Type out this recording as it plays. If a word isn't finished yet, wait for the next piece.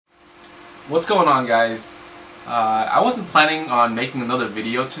What's going on, guys? I wasn't planning on making another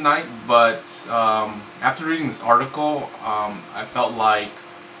video tonight, but after reading this article, I felt like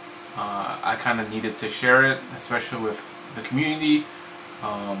I kind of needed to share it, especially with the community.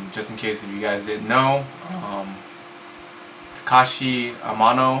 Just in case if you guys didn't know, Takashi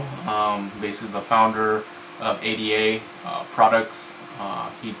Amano, basically the founder of ADA products,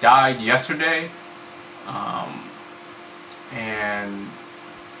 he died yesterday, and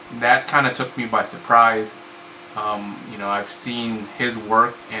that kind of took me by surprise. I've seen his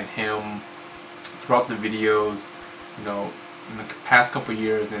work and him throughout the videos, in the past couple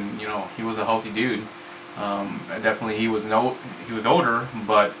years, and he was a healthy dude. Definitely, he was older,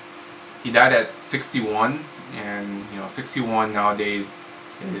 but he died at 61, and 61 nowadays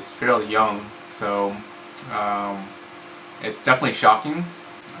is fairly young. So it's definitely shocking.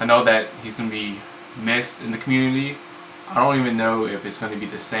 I know that he's gonna be missed in the community. I don't even know if it's going to be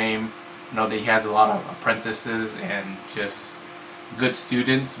the same. I know that he has a lot of apprentices and just good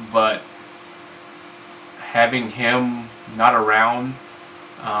students, but having him not around,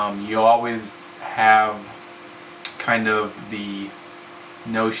 you always have kind of the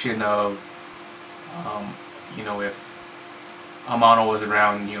notion of, if Amano was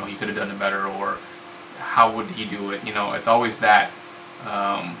around, he could have done it better, or how would he do it? It's always that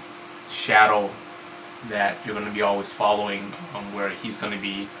shadow that you're going to be always following, where he's going to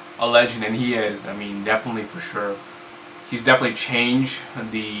be a legend, and he is. I mean, definitely, for sure. He's definitely changed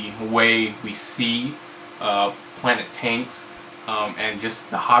the way we see planet tanks and just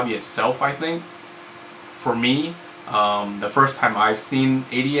the hobby itself, I think. For me, the first time I've seen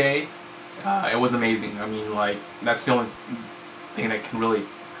ADA, it was amazing. I mean, that's the only thing that can really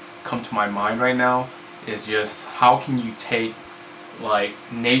come to my mind right now, is just how can you take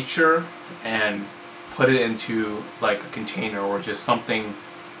nature and put it into a container, or just something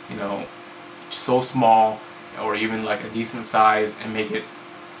so small, or even a decent size, and make it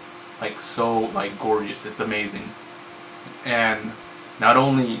so gorgeous. It's amazing. And not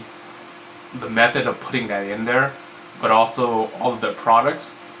only the method of putting that in there, but also all of the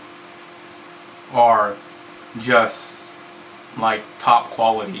products are just top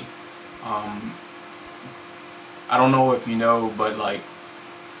quality. I don't know if you know, but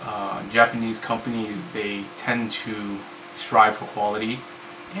Japanese companies, they tend to strive for quality,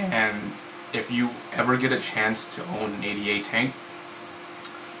 and if you ever get a chance to own an ADA tank,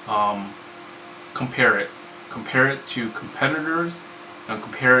 compare it to competitors, and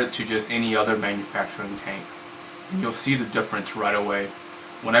compare it to just any other manufacturing tank, and you'll see the difference right away.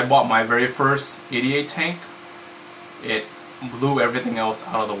 When I bought my very first ADA tank, it blew everything else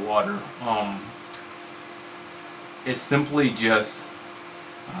out of the water. It's simply just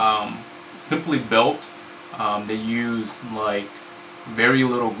simply built. They use very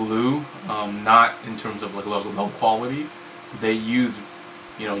little glue, not in terms of low quality. They use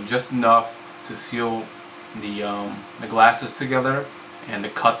just enough to seal the glasses together, and the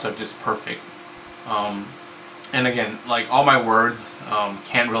cuts are just perfect. And again, all my words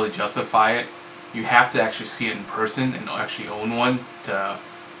can't really justify it. You have to actually see it in person and actually own one to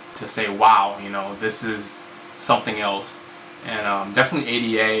say, wow, this is something else. And definitely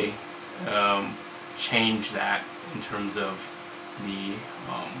ADA changed that in terms of the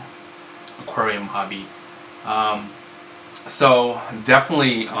aquarium hobby. So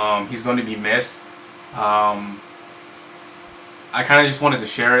definitely he's going to be missed. I kind of just wanted to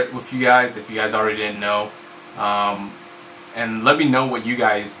share it with you guys, if you guys already didn't know. And let me know what you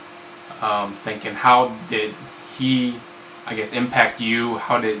guys think, and how did he, I guess, impact you?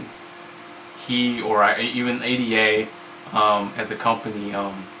 How did he, or even ADA as a company,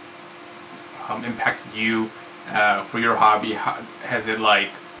 impacted you for your hobby? Has it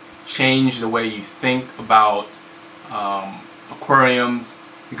changed the way you think about aquariums?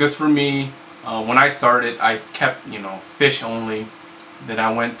 Because for me, when I started, I kept fish only. Then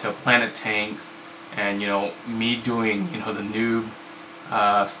I went to planet tanks, and me doing the noob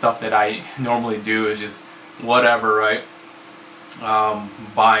stuff that I normally do is just whatever, right?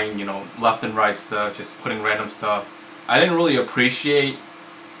 Buying left and right stuff, just putting random stuff. I didn't really appreciate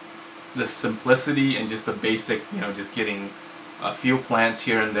the simplicity and just the basic, just getting a few plants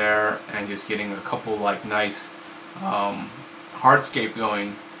here and there, and just getting a couple nice hardscape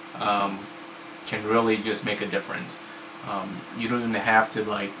going can really just make a difference. You don't even have to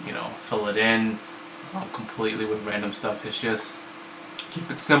fill it in completely with random stuff. It's just keep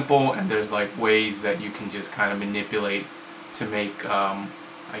it simple, and there's ways that you can just kind of manipulate to make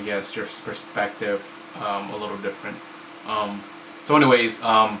I guess your perspective a little different. So anyways,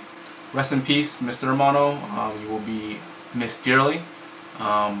 rest in peace, Mr. Amano. You will be missed dearly.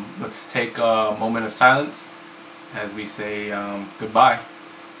 Let's take a moment of silence as we say goodbye.